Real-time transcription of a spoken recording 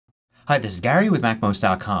Hi, this is Gary with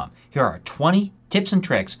MACMOST.com. Here are 20 tips and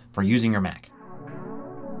tricks for using your Mac.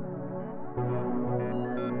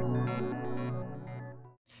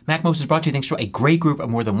 MACMOST is brought to you thanks to a great group of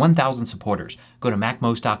more than 1,000 supporters. Go to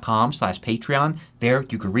MACMOST.com/Patreon. There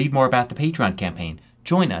you can read more about the Patreon campaign,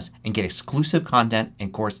 join us, and get exclusive content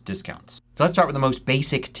and course discounts. So let's start with the most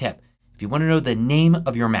basic tip. If you want to know the name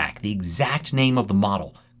of your Mac, the exact name of the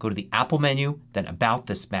model, go to the Apple menu, then About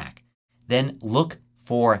This Mac. Then look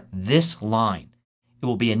for this line. It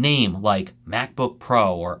will be a name like MacBook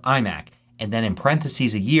Pro or iMac, and then in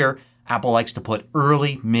parentheses a year. Apple likes to put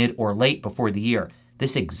early, mid, or late before the year.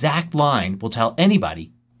 This exact line will tell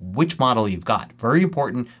anybody which model you've got. Very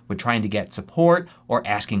important when trying to get support or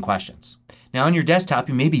asking questions. Now on your desktop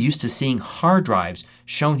you may be used to seeing hard drives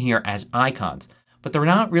shown here as icons, but they're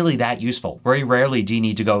not really that useful. Very rarely do you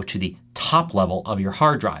need to go to the top level of your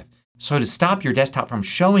hard drive. So to stop your desktop from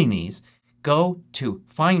showing these, go to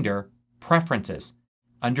Finder, Preferences.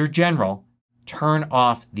 Under General, turn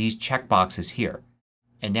off these checkboxes here.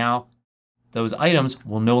 And now those items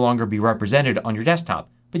will no longer be represented on your desktop.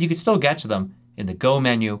 But you can still get to them in the Go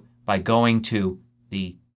menu by going to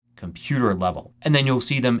the computer level. And then you'll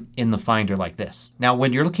see them in the Finder like this. Now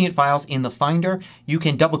when you're looking at files in the Finder, you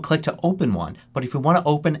can double click to open one. But if you want to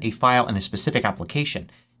open a file in a specific application,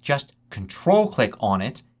 just Control click on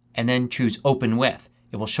it and then choose Open With.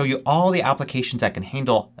 It will show you all the applications that can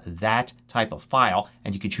handle that type of file,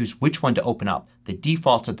 and you can choose which one to open up. The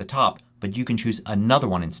default's at the top, but you can choose another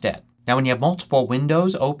one instead. Now when you have multiple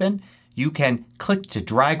windows open, you can click to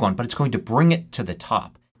drag one, but it's going to bring it to the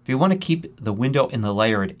top. If you want to keep the window in the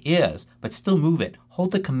layer it is, but still move it,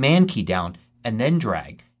 hold the Command key down and then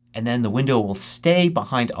drag, and then the window will stay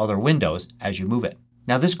behind other windows as you move it.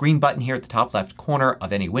 Now this green button here at the top left corner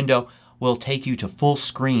of any window will take you to full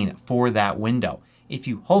screen for that window. If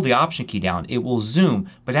you hold the Option key down it will zoom,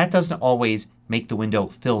 but that doesn't always make the window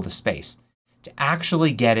fill the space. To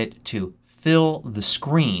actually get it to fill the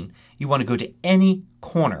screen you want to go to any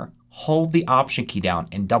corner, hold the Option key down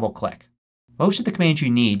and double click. Most of the commands you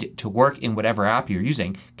need to work in whatever app you're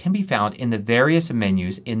using can be found in the various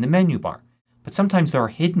menus in the menu bar. But sometimes there are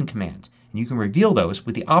hidden commands and you can reveal those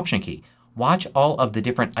with the Option key. Watch all of the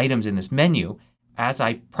different items in this menu as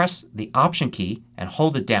I press the Option key and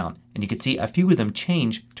hold it down, and you can see a few of them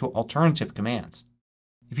change to alternative commands.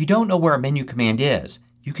 If you don't know where a menu command is,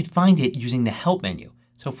 you could find it using the Help menu.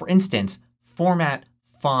 So for instance, Format,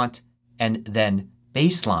 Font, and then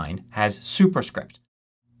Baseline has superscript.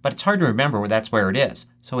 But it's hard to remember where that's where it is.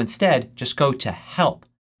 So instead just go to Help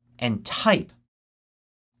and type.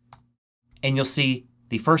 And you'll see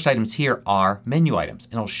the first items here are menu items.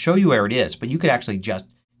 And it'll show you where it is, but you could actually just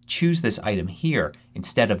choose this item here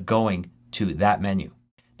instead of going to that menu.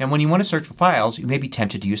 Now when you want to search for files you may be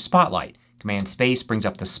tempted to use Spotlight. Command Space brings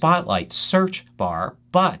up the Spotlight search bar,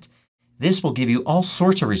 but this will give you all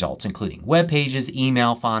sorts of results including web pages,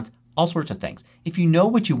 email, fonts, all sorts of things. If you know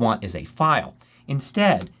what you want is a file,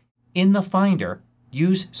 instead in the Finder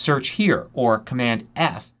use Search Here or Command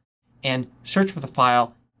F and search for the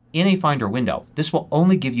file in a Finder window. This will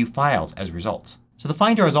only give you files as results. So the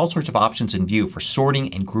Finder has all sorts of options in view for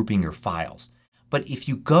sorting and grouping your files. But if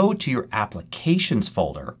you go to your Applications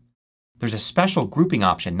folder, there's a special grouping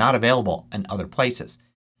option not available in other places.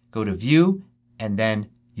 Go to View and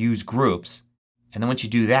then use Groups. And then once you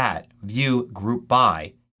do that, View Group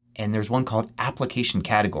By, and there's one called Application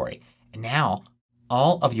Category. And now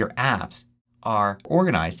all of your apps are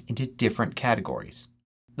organized into different categories.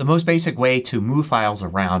 The most basic way to move files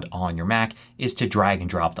around on your Mac is to drag and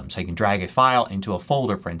drop them. So you can drag a file into a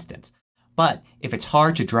folder for instance. But if it's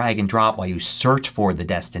hard to drag and drop while you search for the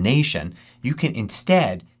destination, you can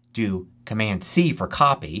instead do Command C for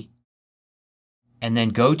copy and then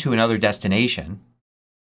go to another destination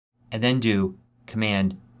and then do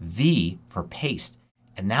Command V for paste.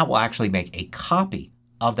 And that will actually make a copy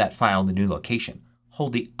of that file in the new location.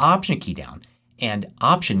 Hold the Option key down and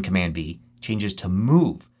Option Command V changes to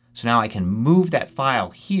Move. So now I can move that file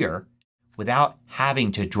here without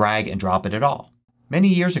having to drag and drop it at all. Many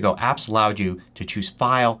years ago apps allowed you to choose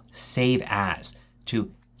File, Save As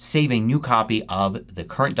to save a new copy of the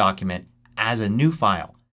current document as a new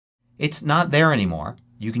file. It's not there anymore.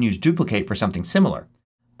 You can use Duplicate for something similar.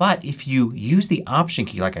 But if you use the Option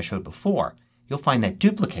key like I showed before, you'll find that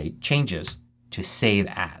Duplicate changes to Save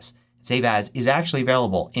As. Save As is actually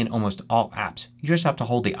available in almost all apps. You just have to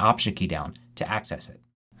hold the Option key down to access it.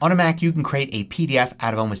 On a Mac you can create a PDF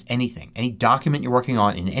out of almost anything. Any document you're working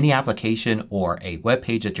on in any application or a web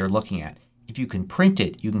page that you're looking at. If you can print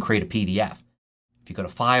it you can create a PDF. If you go to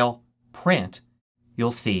File, Print,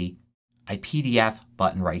 you'll see a PDF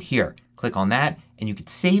button right here. Click on that and you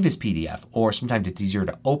could save as PDF, or sometimes it's easier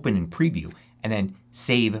to open in preview and then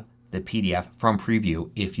save the PDF from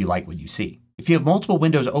preview if you like what you see. If you have multiple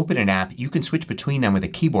windows open in an app, you can switch between them with a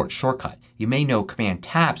keyboard shortcut. You may know Command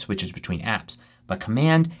Tab switches between apps, but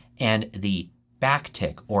Command and the back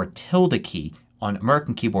tick or tilde key on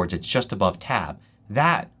American keyboards, it's just above Tab.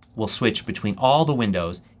 That will switch between all the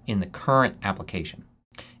windows in the current application.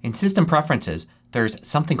 In System Preferences, there's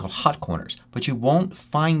something called Hot Corners, but you won't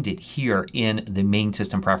find it here in the main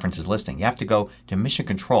System Preferences listing. You have to go to Mission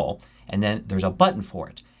Control and then there's a button for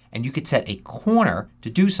it. And you could set a corner to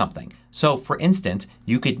do something. So for instance,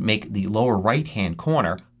 you could make the lower right hand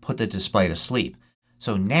corner put the display to sleep.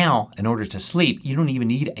 So now in order to sleep you don't even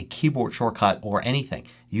need a keyboard shortcut or anything.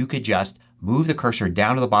 You could just move the cursor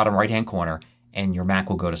down to the bottom right hand corner and your Mac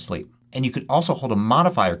will go to sleep. And you could also hold a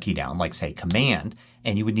modifier key down, like say Command,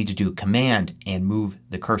 and you would need to do Command and move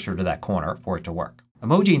the cursor to that corner for it to work.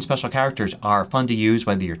 Emoji and special characters are fun to use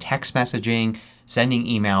whether you're text messaging, sending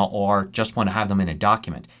email, or just want to have them in a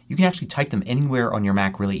document. You can actually type them anywhere on your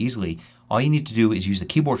Mac really easily. All you need to do is use the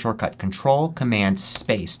keyboard shortcut Control Command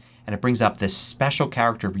Space and it brings up this special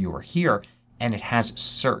character viewer here and it has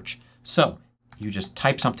search. So you just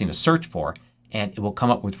type something to search for and it will come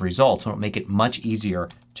up with results and it will make it much easier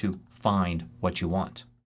to find what you want.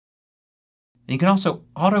 And you can also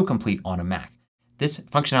autocomplete on a Mac. This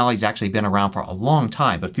functionality has actually been around for a long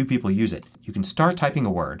time but few people use it. You can start typing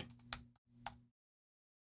a word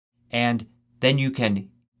and then you can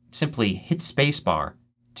simply hit spacebar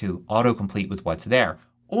to autocomplete with what's there.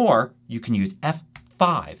 Or you can use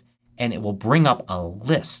F5 and it will bring up a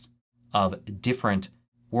list of different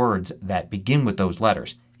words that begin with those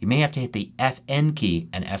letters. You may have to hit the FN key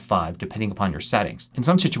and F5 depending upon your settings. In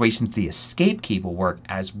some situations the escape key will work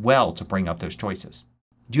as well to bring up those choices.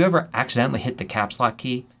 Do you ever accidentally hit the caps lock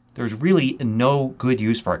key? There's really no good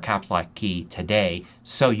use for a caps lock key today,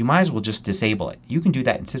 so you might as well just disable it. You can do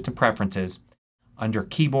that in System Preferences under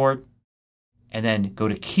Keyboard and then go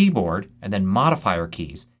to Keyboard and then Modifier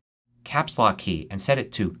Keys, Caps Lock key, and set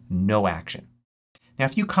it to No Action. Now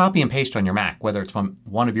if you copy and paste on your Mac, whether it's from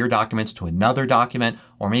one of your documents to another document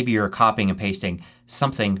or maybe you're copying and pasting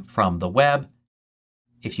something from the web,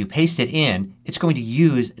 if you paste it in it's going to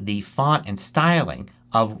use the font and styling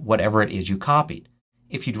of whatever it is you copied.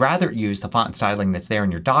 If you'd rather use the font and styling that's there in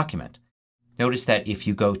your document, notice that if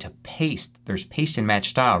you go to Paste, there's Paste and Match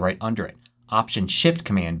Style right under it. Option Shift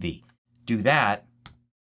Command V. Do that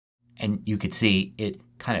and you could see it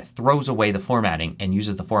kind of throws away the formatting and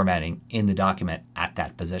uses the formatting in the document at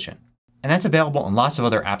that position. And that's available in lots of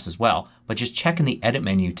other apps as well, but just check in the Edit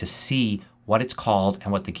menu to see what it's called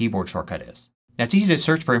and what the keyboard shortcut is. Now it's easy to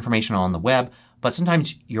search for information on the web, but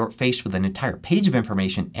sometimes you're faced with an entire page of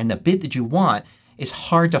information and the bit that you want is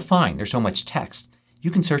hard to find. There's so much text.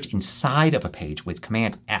 You can search inside of a page with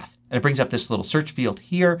Command F. And it brings up this little search field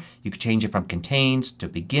here. You can change it from contains to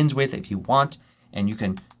begins with if you want. And you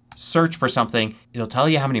can search for something. It'll tell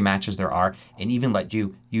you how many matches there are and even let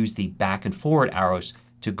you use the back and forward arrows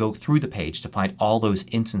to go through the page to find all those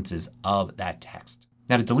instances of that text.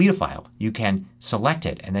 Now to delete a file you can select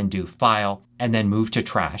it and then do File and then Move to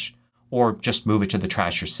Trash, or just move it to the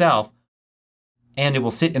trash yourself and it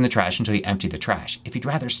will sit in the trash until you empty the trash. If you'd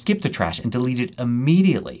rather skip the trash and delete it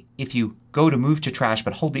immediately, if you go to Move to Trash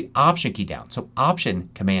but hold the Option key down, so Option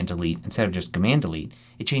Command Delete instead of just Command Delete,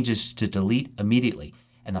 it changes to Delete Immediately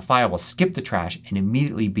and the file will skip the trash and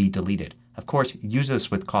immediately be deleted. Of course use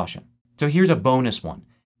this with caution. So here's a bonus one.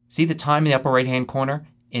 See the time in the upper right hand corner?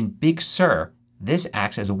 In Big Sur this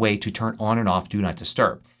acts as a way to turn on and off Do Not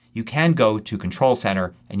Disturb. You can go to Control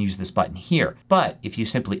Center and use this button here, but if you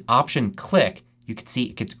simply Option click you can see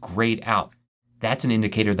it gets grayed out. That's an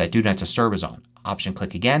indicator that Do Not Disturb is on. Option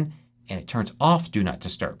click again and it turns off Do Not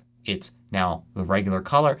Disturb. It's now the regular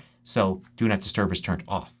color so Do Not Disturb is turned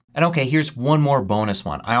off. And okay, here's one more bonus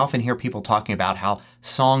one. I often hear people talking about how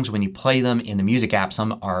songs when you play them in the music app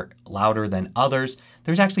some are louder than others.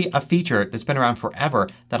 There's actually a feature that's been around forever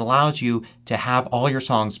that allows you to have all your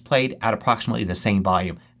songs played at approximately the same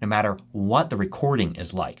volume no matter what the recording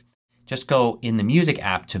is like. Just go in the Music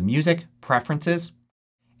app to Music, Preferences,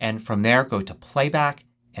 and from there go to Playback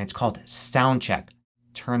and it's called Sound Check.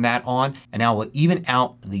 Turn that on and now it will even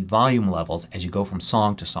out the volume levels as you go from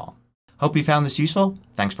song to song. Hope you found this useful.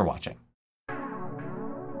 Thanks for watching.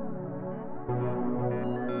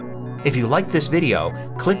 If you liked this video,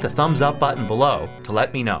 click the thumbs up button below to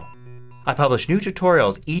let me know. I publish new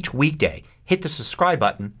tutorials each weekday. Hit the subscribe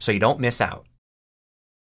button so you don't miss out.